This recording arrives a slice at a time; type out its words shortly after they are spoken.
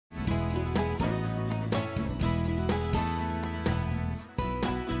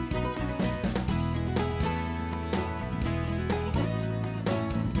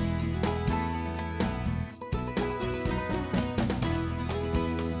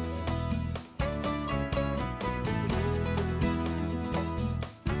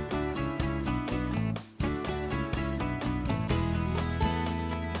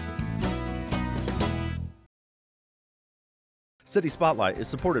City Spotlight is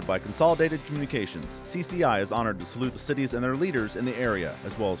supported by Consolidated Communications. CCI is honored to salute the cities and their leaders in the area,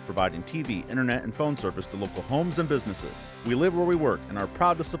 as well as providing TV, internet, and phone service to local homes and businesses. We live where we work and are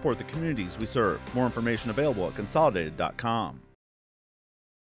proud to support the communities we serve. More information available at consolidated.com.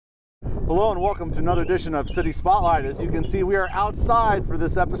 Hello and welcome to another edition of City Spotlight. As you can see, we are outside for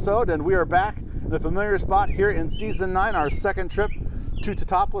this episode and we are back in a familiar spot here in Season 9, our second trip to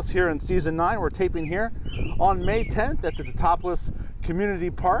Teutopolis here in Season 9. We're taping here on May 10th at the Teutopolis Community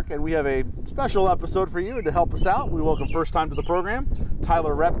Park, and we have a special episode for you to help us out. We welcome first time to the program,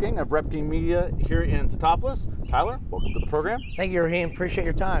 Tyler Repking of Repking Media here in Teutopolis. Tyler, welcome to the program. Thank you, Raheem. Appreciate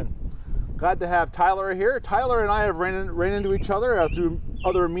your time. Glad to have Tyler here. Tyler and I have ran into each other through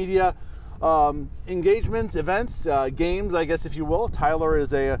other media engagements, events, games, I guess if you will. Tyler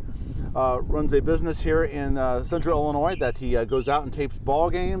is runs a business here in Central Illinois that he goes out and tapes ball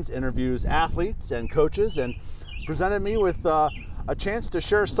games, interviews athletes and coaches, and presented me with a chance to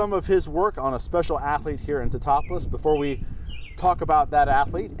share some of his work on a special athlete here in Teutopolis. Before we talk about that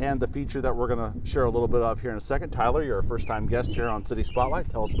athlete and the feature that we're going to share a little bit of here in a second, Tyler, you're a first-time guest here on City Spotlight.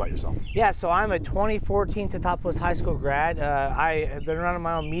 Tell us about yourself. Yeah, so I'm a 2014 Teutopolis High School grad. I have been running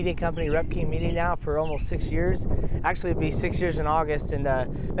my own media company, Repking Media, now for almost 6 years. Actually, it'll be 6 years in August.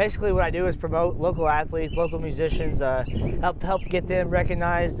 And basically, what I do is promote local athletes, local musicians, help get them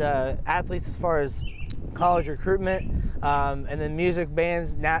recognized. Athletes as far as college recruitment, and then music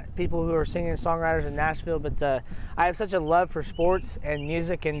bands, people who are singing songwriters in Nashville. But I have such a love for sports and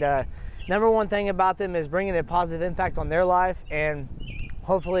music, and number one thing about them is bringing a positive impact on their life, and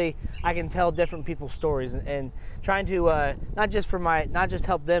hopefully I can tell different people's stories and trying to not just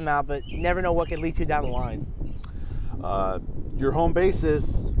help them out, but you never know what could lead to down the line. Your home base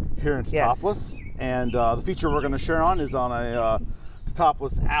is here in Teutopolis, yes. And the feature we're going to share on is on a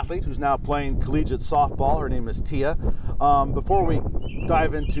Teutopolis athlete who's now playing collegiate softball. Her name is Tia. Before we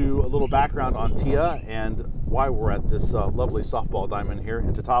dive into a little background on Tia and why we're at this lovely softball diamond here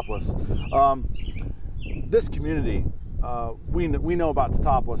in Teutopolis, this community, we know about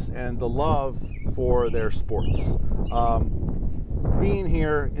Teutopolis and the love for their sports. Being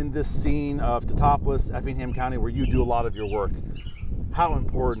here in this scene of Teutopolis, Effingham County, where you do a lot of your work, how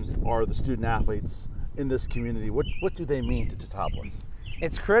important are the student athletes in this community? What do they mean to Teutopolis?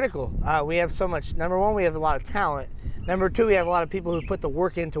 It's critical. We have so much. Number one, we have a lot of talent. Number two, we have a lot of people who put the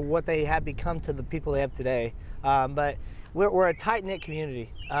work into what they have become to the people they have today. But we're a tight-knit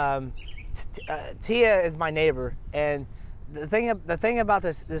community. Tia is my neighbor, and the thing about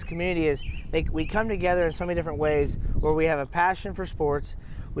this community is we come together in so many different ways where we have a passion for sports,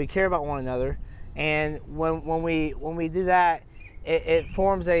 we care about one another, and when we do that, it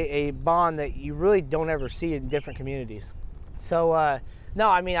forms a bond that you really don't ever see in different communities. So no,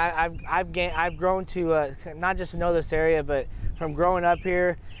 I mean I've grown to not just to know this area, but from growing up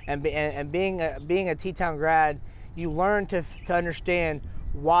here and being a T-Town grad, you learn to understand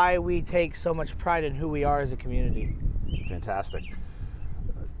why we take so much pride in who we are as a community. Fantastic.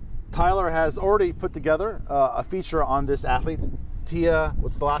 Tyler has already put together a feature on this athlete. Tia,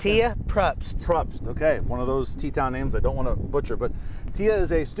 what's the last name? Tia Probst. Probst, okay. One of those T-Town names I don't want to butcher, but Tia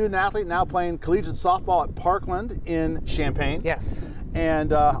is a student athlete now playing collegiate softball at Parkland in Champaign. Yes.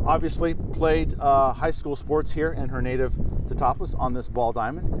 And obviously played high school sports here in her native Teutopolis on this ball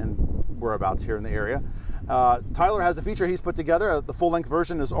diamond and whereabouts here in the area. Tyler has a feature he's put together. The full-length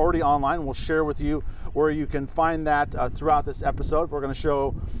version is already online. We'll share with you where you can find that throughout this episode. We're going to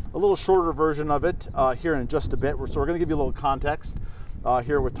show a little shorter version of it here in just a bit. So we're going to give you a little context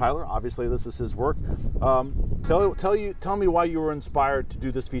here with Tyler. Obviously, this is his work. Tell me why you were inspired to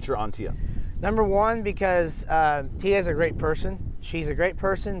do this feature on Tia. Number one, because Tia is a great person. She's a great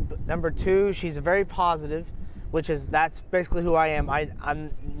person. Number two, she's very positive, that's basically who I am.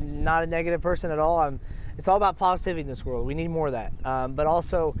 I'm not a negative person at all. It's all about positivity in this world. We need more of that. But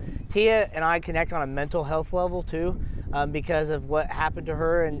also, Tia and I connect on a mental health level too, because of what happened to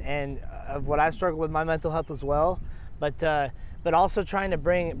her and of what I struggle with my mental health as well. But also trying to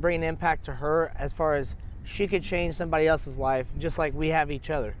bring an impact to her as far as she could change somebody else's life, just like we have each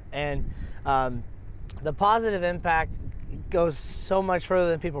other. And the positive impact goes so much further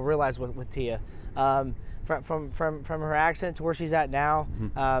than people realize with Tia. From her accident to where she's at now,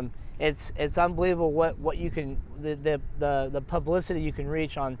 it's unbelievable what you can the publicity you can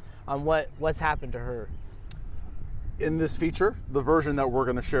reach on what's happened to her. In this feature, the version that we're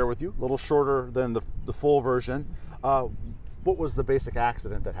going to share with you, a little shorter than the full version, what was the basic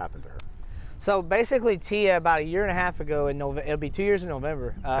accident that happened to her? So basically, Tia, about a year and a half ago, it'll be 2 years in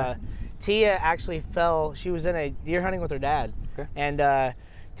November, okay. Tia actually fell. She was in a deer hunting with her dad, okay. and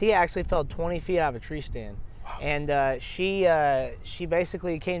Tia actually fell 20 feet out of a tree stand. And she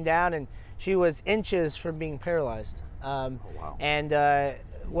basically came down, and she was inches from being paralyzed. Wow. And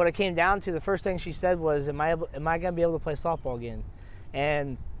what it came down to, the first thing she said was, am I going to be able to play softball again?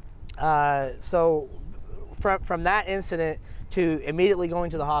 And so from that incident to immediately going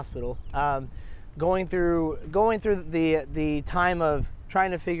to the hospital, going through the time of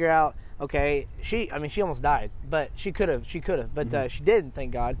trying to figure out, okay, she almost died, but she could have, but she didn't,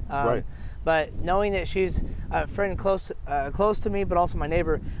 thank God. Right. But knowing that she's a friend close to me, but also my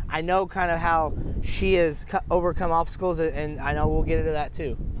neighbor, I know kind of how she has overcome obstacles, and I know we'll get into that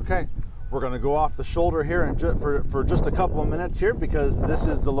too. Okay. We're going to go off the shoulder here and for just a couple of minutes here, because this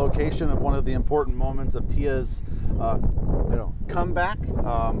is the location of one of the important moments of Tia's comeback,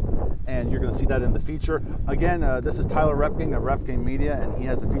 and you're going to see that in the feature. Again, this is Tyler Repking of Repking Media, and he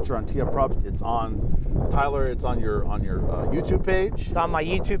has a feature on Tia Probst. It's on, Tyler, it's on your YouTube page. It's on my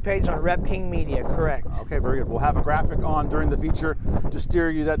YouTube page on Repking Media, correct. Okay, very good. We'll have a graphic on during the feature to steer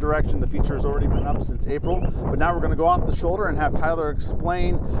you that direction. The feature has already been up since April, but now we're going to go off the shoulder and have Tyler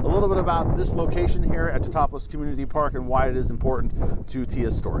explain a little bit about this location here at Teutopolis Community Park and why it is important to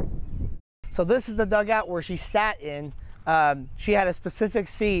Tia's story. So this is the dugout where she sat in. She had a specific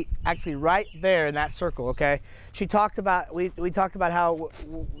seat actually right there in that circle, okay? She talked about, we talked about how,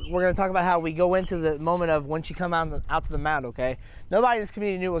 we're gonna talk about how we go into the moment of when she come out to the mound, okay? Nobody in this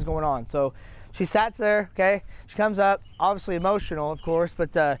community knew what was going on. So she sat there, okay? She comes up, obviously emotional, of course,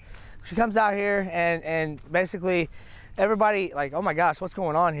 but she comes out here and basically everybody like, oh my gosh, what's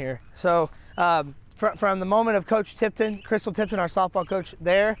going on here? So from the moment of Coach Tipton, Crystal Tipton, our softball coach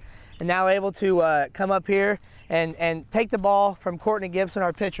there, and now able to come up here and take the ball from Courtney Gibson,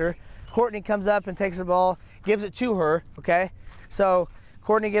 our pitcher. Courtney comes up and takes the ball, gives it to her, okay? So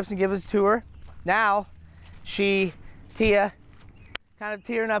Courtney Gibson gives it to her. Now Tia, kind of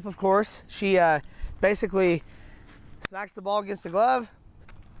tearing up, of course, she basically smacks the ball against the glove,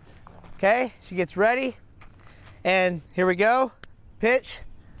 okay? She gets ready, and here we go, pitch,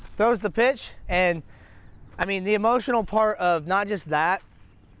 throws the pitch, and I mean, the emotional part of not just that,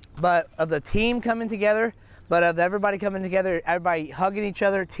 but of the team coming together, but of everybody coming together, everybody hugging each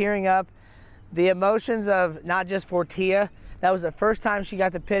other, tearing up. The emotions of not just for Tia, that was the first time she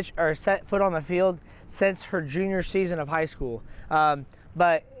got to pitch or set foot on the field since her junior season of high school.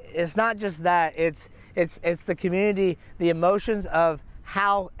 But it's not just that, it's the community, the emotions of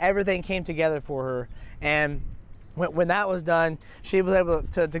how everything came together for her. And when that was done, she was able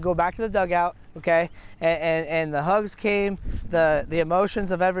to go back to the dugout, okay? And the hugs came, the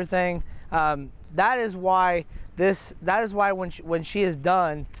emotions of everything. That is why when she is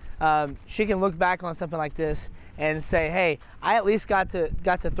done, she can look back on something like this and say, hey, I at least got to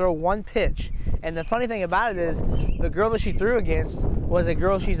throw one pitch. And the funny thing about it is, the girl that she threw against was a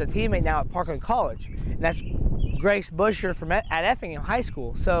girl, she's a teammate now at Parkland College, and that's Grace Busher at Effingham High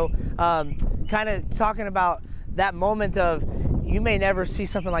School. So kind of talking about that moment of, you may never see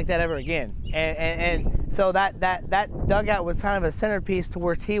something like that ever again. And so that dugout was kind of a centerpiece to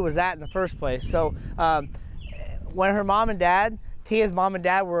where Tia was at in the first place. So when her mom and dad, Tia's mom and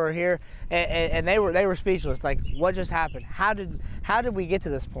dad were here, and they were speechless. Like, what just happened? How did we get to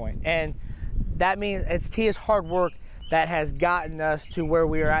this point? And that means it's Tia's hard work that has gotten us to where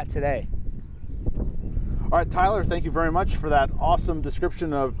we are at today. All right, Tyler, thank you very much for that awesome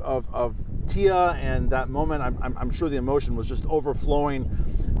description of Tia and that moment. I'm sure the emotion was just overflowing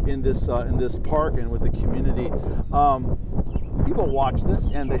in this park and with the community. People watch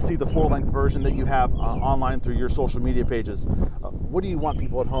this and they see the full-length version that you have online through your social media pages. What do you want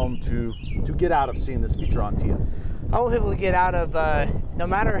people at home to get out of seeing this feature on Tia? I want people to get out of no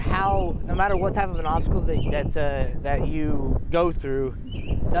matter what type of an obstacle that you go through,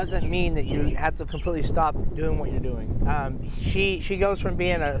 doesn't mean that you have to completely stop doing what you're doing. She goes from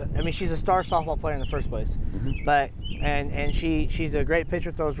being she's a star softball player in the first place, but and she's a great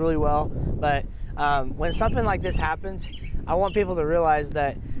pitcher, throws really well. But when something like this happens, I want people to realize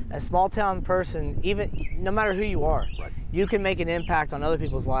that a small town person, even no matter who you are, right, you can make an impact on other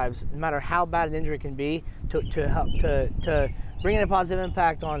people's lives, no matter how bad an injury can be, to help to bring in a positive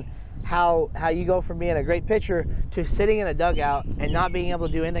impact on how you go from being a great pitcher to sitting in a dugout and not being able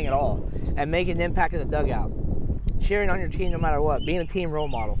to do anything at all, and making an impact in the dugout, cheering on your team no matter what, being a team role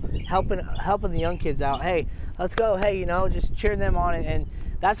model, helping the young kids out. Hey, let's go. Hey, just cheering them on, and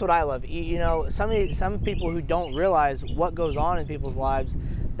that's what I love. Some people who don't realize what goes on in people's lives,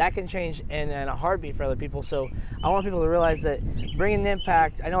 that can change in a heartbeat for other people. So I want people to realize that bringing an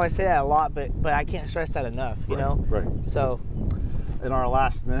impact, I know I say that a lot, but I can't stress that enough, you know? Right. So. in our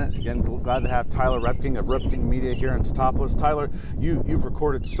last minute. Again, glad to have Tyler Repking of Repking Media here in Teutopolis. Tyler, you've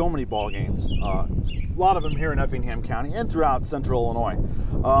recorded so many ball games, a lot of them here in Effingham County and throughout Central Illinois.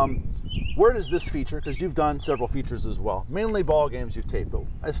 Where does this feature, because you've done several features as well, mainly ball games you've taped, but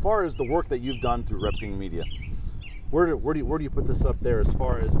as far as the work that you've done through Repking Media, where do you put this up there as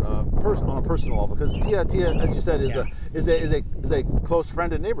far as on a personal level? Because Tia, as you said, is a close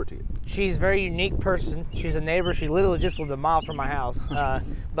friend and neighbor to you. She's a very unique person. She's a neighbor. She literally just lived a mile from my house.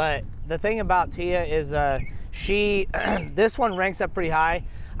 But the thing about Tia is this one ranks up pretty high.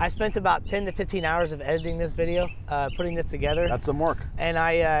 I spent about 10 to 15 hours of editing this video, putting this together. That's some work. And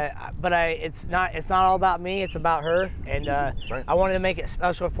it's not all about me. It's about her. And right. I wanted to make it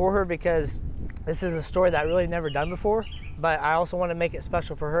special for her because this is a story that I really never done before. But I also want to make it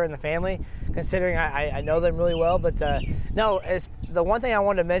special for her and the family, considering I know them really well. But the one thing I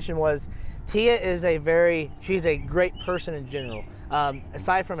wanted to mention was Tia is she's a great person in general.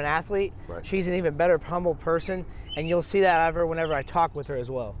 Aside from an athlete, right. She's an even better, humble person, and you'll see that out of her whenever I talk with her as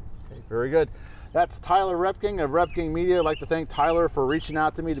well. Okay, very good. That's Tyler Repking of Repking Media. I'd like to thank Tyler for reaching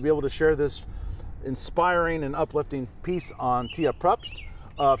out to me to be able to share this inspiring and uplifting piece on Tia Probst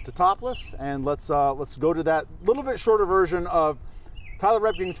of Teutopolis, and let's go to that little bit shorter version of Tyler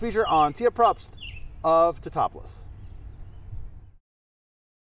Repking's feature on Tia Probst of Teutopolis.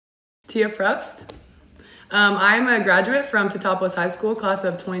 Tia Probst. I'm a graduate from Teutopolis High School, class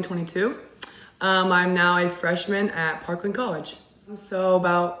of 2022. I'm now a freshman at Parkland College. So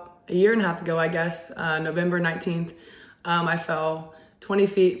about a year and a half ago, I guess, November 19th, I fell 20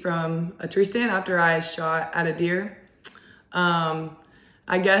 feet from a tree stand after I shot at a deer.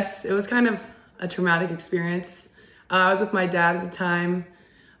 I guess it was kind of a traumatic experience. I was with my dad at the time.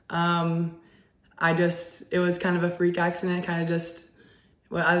 It was kind of a freak accident,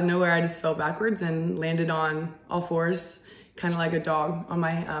 out of nowhere, I just fell backwards and landed on all fours, kind of like a dog on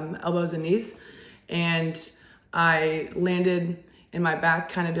my elbows and knees. And I landed and my back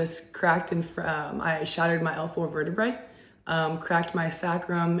kind of just cracked and I shattered my L4 vertebrae, cracked my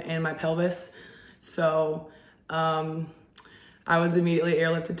sacrum and my pelvis. So I was immediately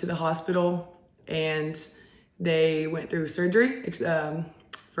airlifted to the hospital and they went through surgery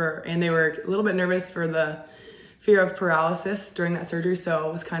and they were a little bit nervous for the fear of paralysis during that surgery. So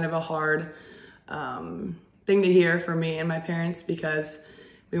it was kind of a hard thing to hear for me and my parents because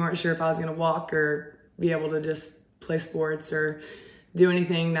we weren't sure if I was gonna walk or be able to just play sports or do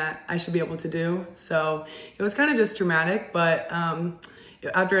anything that I should be able to do. So it was kind of just traumatic, but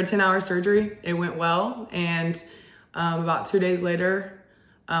after a 10-hour surgery, it went well. And about 2 days later,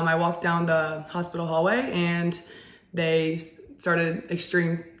 I walked down the hospital hallway and they started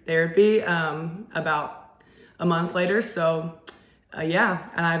extreme therapy about a month later. So yeah,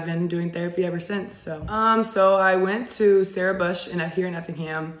 and I've been doing therapy ever since. So I went to Sarah Bush here in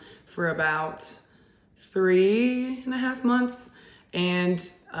Effingham for about 3.5 months. And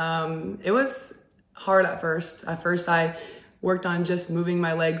it was hard at first. At first I worked on just moving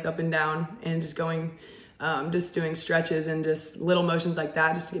my legs up and down and just going, just doing stretches and just little motions like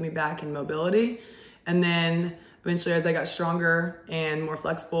that just to get me back in mobility. And then eventually, as I got stronger and more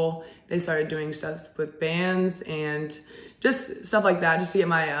flexible, they started doing stuff with bands and just stuff like that, just to get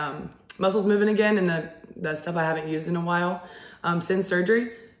my muscles moving again and the stuff I haven't used in a while since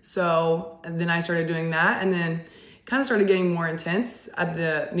surgery. So and then I started doing that and then kind of started getting more intense at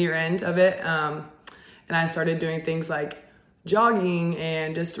the near end of it. And I started doing things like jogging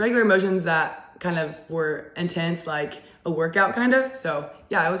and just regular motions that kind of were intense, like a workout kind of. So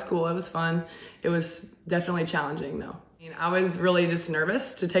yeah, it was cool. It was fun. It was definitely challenging though. I was really just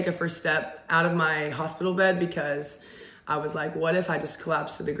nervous to take a first step out of my hospital bed because I was like, what if I just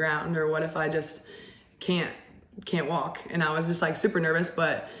collapse to the ground, or what if I just can't walk? And I was just like super nervous,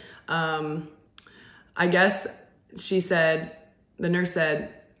 but I guess the nurse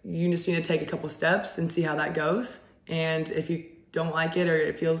said, you just need to take a couple steps and see how that goes. And if you don't like it or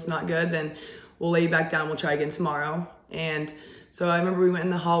it feels not good, then we'll lay you back down. We'll try again tomorrow. And so I remember we went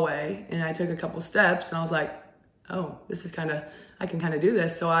in the hallway and I took a couple steps and I was like, oh, this is I can kind of do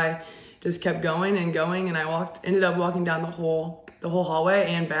this. So I just kept going and going, and I ended up walking down the whole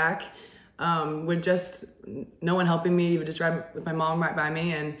hallway and back with just no one helping me, just right with my mom right by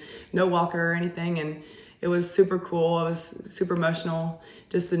me and no walker or anything. And it was super cool. I was super emotional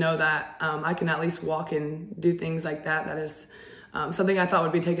just to know that I can at least walk and do things like that. That is something I thought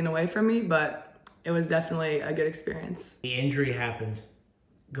would be taken away from me, but it was definitely a good experience. The injury happened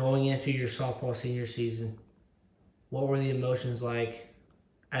going into your softball senior season. What were the emotions like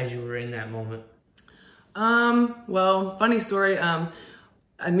as you were in that moment? Well, funny story.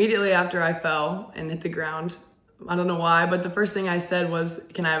 Immediately after I fell and hit the ground, I don't know why, but the first thing I said was,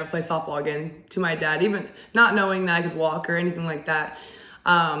 can I ever play softball again, to my dad, even not knowing that I could walk or anything like that.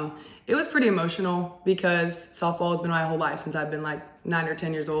 It was pretty emotional because softball has been my whole life since I've been like 9 or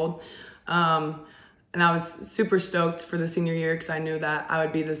 10 years old. And I was super stoked for the senior year because I knew that I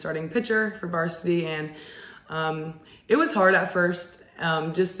would be the starting pitcher for varsity. And it was hard at first,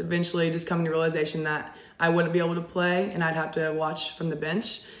 just eventually just coming to realization that I wouldn't be able to play and I'd have to watch from the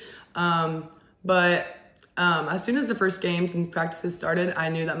bench. But as soon as the first games and practices started, I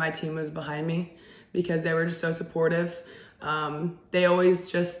knew that my team was behind me because they were just so supportive. They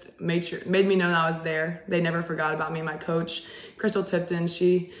always just made me know that I was there. They never forgot about me. My coach, Crystal Tipton,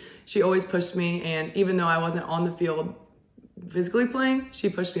 she always pushed me, and even though I wasn't on the field physically playing, she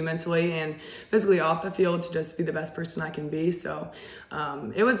pushed me mentally and physically off the field to just be the best person I can be. So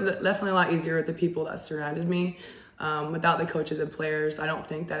it was definitely a lot easier with the people that surrounded me. Without the coaches and players, I don't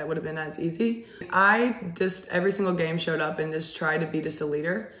think that it would have been as easy. I just, every single game, showed up and just tried to be just a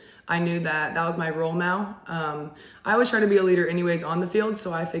leader. I knew that that was my role now. I always try to be a leader anyways on the field,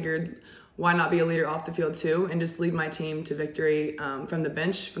 so I figured why not be a leader off the field too and just lead my team to victory from the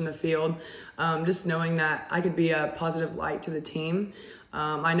bench, from the field, just knowing that I could be a positive light to the team.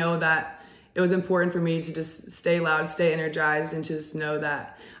 I know that it was important for me to just stay loud, stay energized, and to just know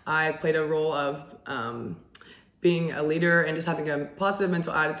that I played a role of being a leader and just having a positive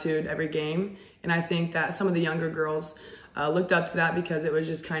mental attitude every game. And I think that some of the younger girls looked up to that because it was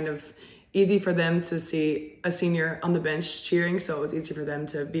just kind of easy for them to see a senior on the bench cheering, so it was easy for them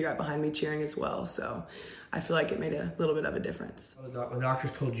to be right behind me cheering as well. So I feel like it made a little bit of a difference. The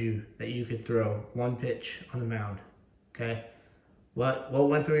doctors told you that you could throw one pitch on the mound, okay? What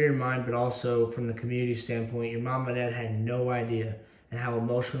went through your mind, but also from the community standpoint, your mom and dad had no idea and how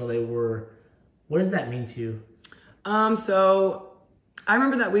emotional they were. What does that mean to you? So I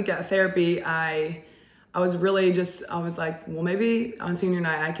remember that week at therapy, I was really I was like, well, maybe on senior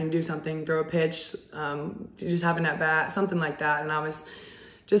night I can do something, throw a pitch, just have an at-bat, something like that. And I was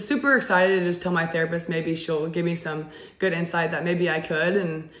just super excited to just tell my therapist maybe she'll give me some good insight that maybe I could.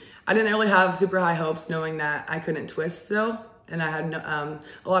 And I didn't really have super high hopes knowing that I couldn't twist still. And I had a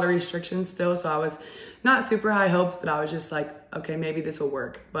lot of restrictions still, so I was not super high hopes, but I was just like, okay, maybe this will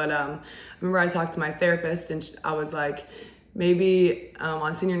work. But I remember I talked to my therapist and I was like, maybe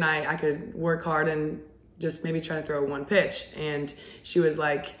on senior night I could work hard and just maybe try to throw one pitch. And she was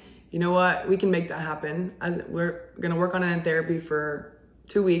like, you know what, we can make that happen. We're gonna work on it in therapy for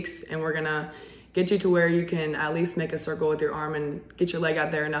 2 weeks and we're gonna get you to where you can at least make a circle with your arm and get your leg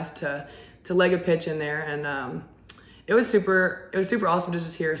out there enough to leg a pitch in there. And it was super awesome to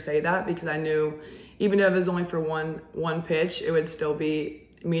just hear her say that, because I knew even if it was only for one pitch, it would still be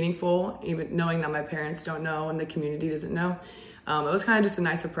meaningful, even knowing that my parents don't know and the community doesn't know. It was kind of just a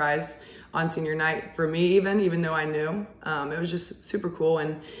nice surprise on senior night for me, even though I knew. It was just super cool,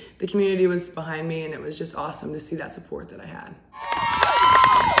 and the community was behind me, and it was just awesome to see that support that I had.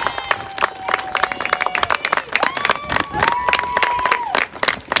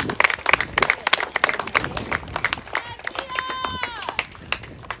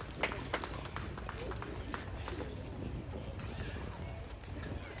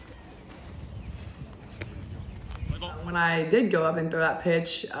 When I did go up and throw that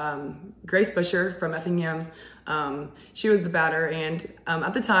pitch, Grace Busher from Effingham, she was the batter, and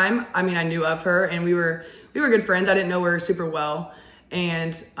at the time, I mean, I knew of her, and we were good friends. I didn't know her super well,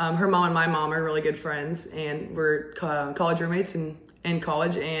 and her mom and my mom are really good friends, and we're college roommates in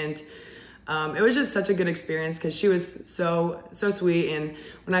college, and it was just such a good experience because she was so sweet. And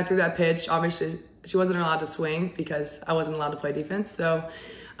when I threw that pitch, obviously she wasn't allowed to swing because I wasn't allowed to play defense, so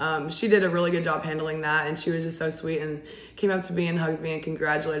she did a really good job handling that, and she was just so sweet and came up to me and hugged me and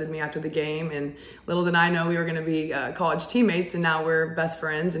congratulated me after the game. And little did I know we were going to be college teammates, and now we're best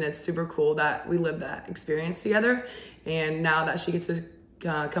friends, and it's super cool that we lived that experience together. And now that she gets to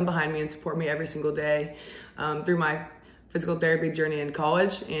come behind me and support me every single day through my physical therapy journey in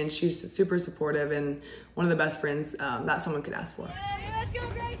college, and she's super supportive and one of the best friends that someone could ask for. Hey, let's go,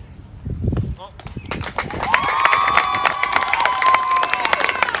 Grace!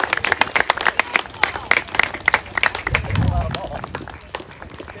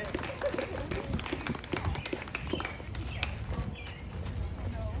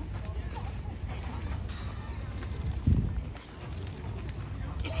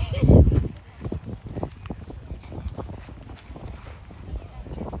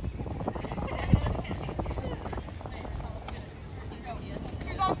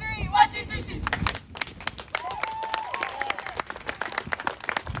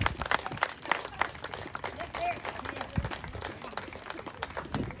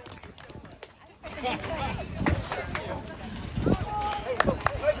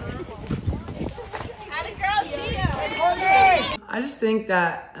 I just think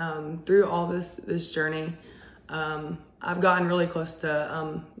that through all this journey, I've gotten really close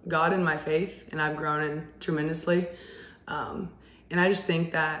to God in my faith, and I've grown in tremendously. And I just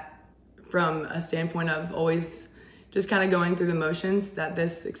think that from a standpoint of always just kind of going through the motions, that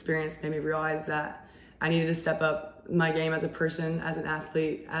this experience made me realize that I needed to step up my game as a person, as an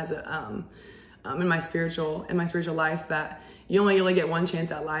athlete, as a in my spiritual life, that you only really get one chance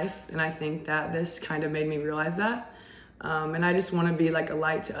at life. And I think that this kind of made me realize that. And I just want to be like a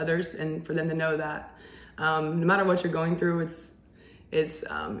light to others, and for them to know that no matter what you're going through, it's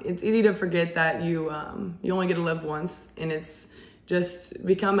easy to forget that you only get to live once, and it's just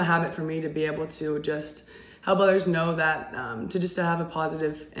become a habit for me to be able to just help others know that to have a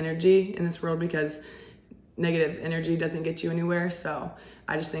positive energy in this world, because negative energy doesn't get you anywhere. So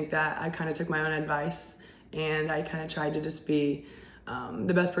I just think that I kind of took my own advice, and I kind of tried to just be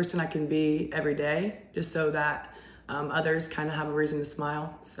the best person I can be every day, just so that others kind of have a reason to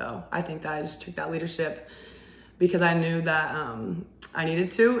smile. So I think that I just took that leadership because I knew that I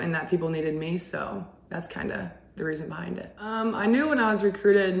needed to, and that people needed me. So that's kind of the reason behind it. I knew when I was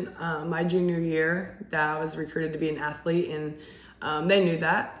recruited my junior year that I was recruited to be an athlete, and they knew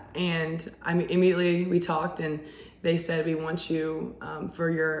that. And immediately we talked, and they said, we want you for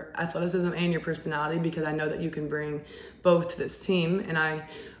your athleticism and your personality, because I know that you can bring both to this team. And I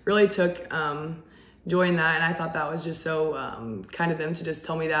really took joy in that, and I thought that was just so kind of them to just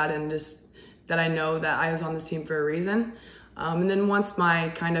tell me that, and just that I know that I was on this team for a reason. And then once my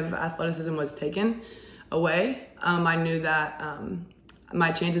kind of athleticism was taken away, I knew that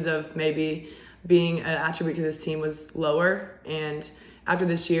my chances of maybe being an attribute to this team was lower. And after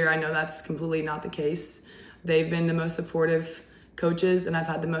this year, I know that's completely not the case. They've been the most supportive coaches, and I've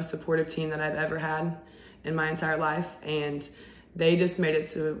had the most supportive team that I've ever had in my entire life. And they just made it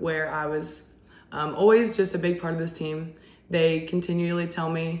to where I was always just a big part of this team. They continually tell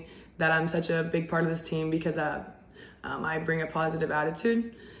me that I'm such a big part of this team because I bring a positive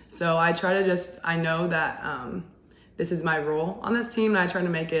attitude. So I try to I know that this is my role on this team, and I try to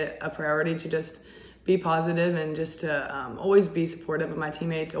make it a priority to just be positive, and just to always be supportive of my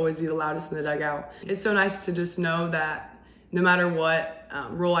teammates, always be the loudest in the dugout. It's so nice to just know that no matter what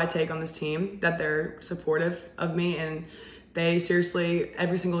role I take on this team, that they're supportive of me, and they seriously,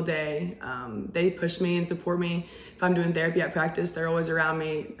 every single day, they push me and support me. If I'm doing therapy at practice, they're always around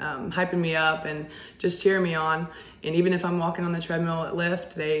me, hyping me up and just cheering me on. And even if I'm walking on the treadmill at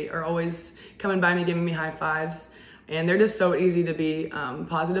lift, they are always coming by me, giving me high fives. And they're just so easy to be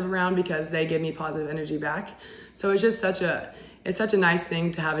positive around, because they give me positive energy back. So it's just such a nice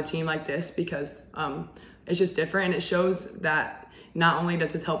thing to have a team like this, because it's just different, and it shows that not only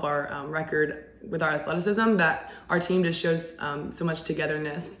does this help our record with our athleticism, that our team just shows so much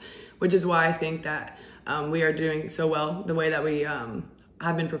togetherness, which is why I think that we are doing so well the way that we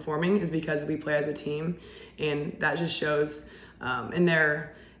have been performing, is because we play as a team. And that just shows in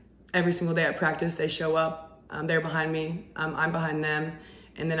their every single day at practice, they show up. They're behind me, I'm behind them.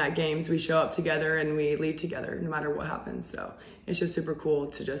 And then at games, we show up together and we lead together no matter what happens. So it's just super cool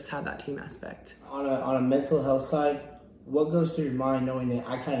to just have that team aspect. On a mental health side, what goes through your mind knowing that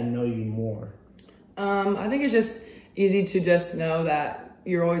I kind of know you more? I think it's just easy to just know that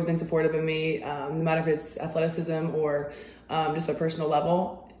you've always been supportive of me, no matter if it's athleticism or just a personal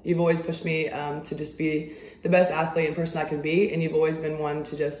level. You've always pushed me to just be the best athlete and person I can be, and you've always been one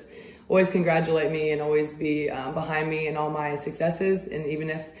to just always congratulate me and always be behind me in all my successes. And even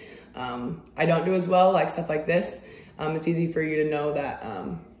if I don't do as well, like stuff like this, it's easy for you to know that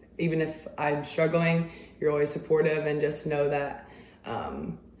even if I'm struggling, you're always supportive, and just know that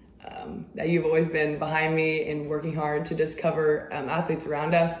that you've always been behind me and working hard to just cover athletes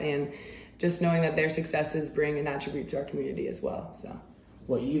around us, and just knowing that their successes bring an attribute to our community as well. So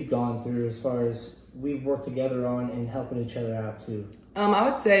what you've gone through as far as we've worked together on and helping each other out too. I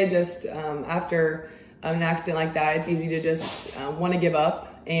would say just after an accident like that, it's easy to just want to give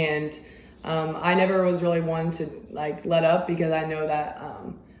up. And I never was really one to let up, because I know that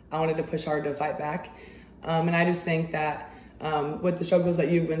I wanted to push hard to fight back. And I just think that with the struggles that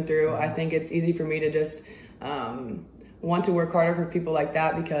you've been through, I think it's easy for me to just want to work harder for people like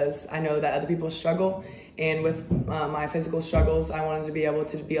that, because I know that other people struggle. And with my physical struggles, I wanted to be able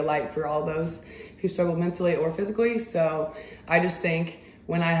to be a light for all those who struggle mentally or physically. So I just think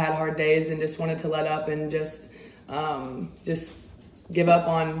when I had hard days and just wanted to let up and just give up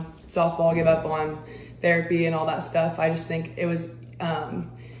on softball, give up on therapy and all that stuff, I just think it was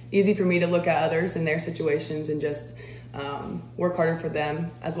easy for me to look at others in their situations and just work harder for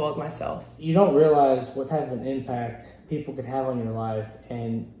them as well as myself. You don't realize what type of an impact people could have on your life,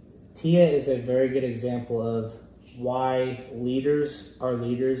 and Tia is a very good example of why leaders are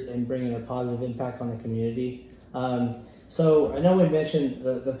leaders and bringing a positive impact on the community. So I know we mentioned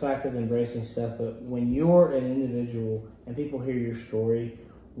the fact of embracing stuff, but when you're an individual and people hear your story,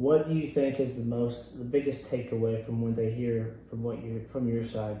 what do you think is the biggest takeaway from when they hear from your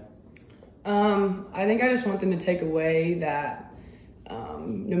side? I think I just want them to take away that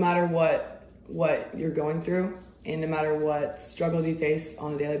no matter what you're going through and no matter what struggles you face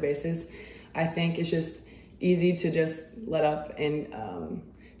on a daily basis, I think it's just easy to just let up and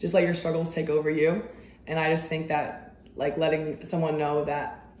just let your struggles take over you. And I just think that like letting someone know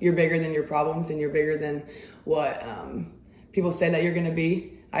that you're bigger than your problems and you're bigger than what people say that you're going to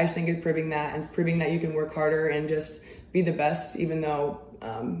be. I just think it's proving that you can work harder and just be the best, even though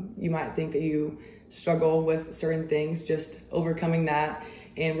you might think that you struggle with certain things, just overcoming that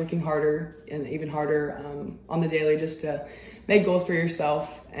and working harder and even harder on the daily just to make goals for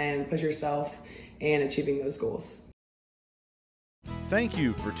yourself and push yourself and achieving those goals. Thank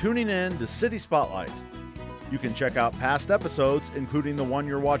you for tuning in to City Spotlight. You can check out past episodes, including the one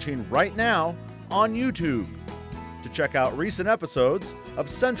you're watching right now, on YouTube. To check out recent episodes of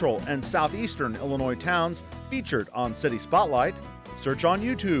Central and Southeastern Illinois towns featured on City Spotlight, search on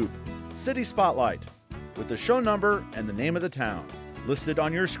YouTube, City Spotlight, with the show number and the name of the town. Listed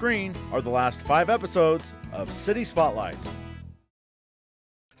on your screen are the last 5 episodes of City Spotlight.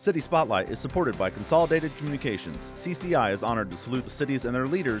 City Spotlight is supported by Consolidated Communications. CCI is honored to salute the cities and their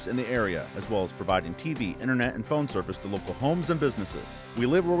leaders in the area, as well as providing TV, internet, and phone service to local homes and businesses. We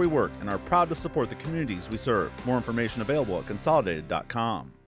live where we work and are proud to support the communities we serve. More information available at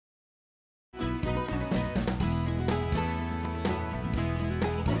consolidated.com.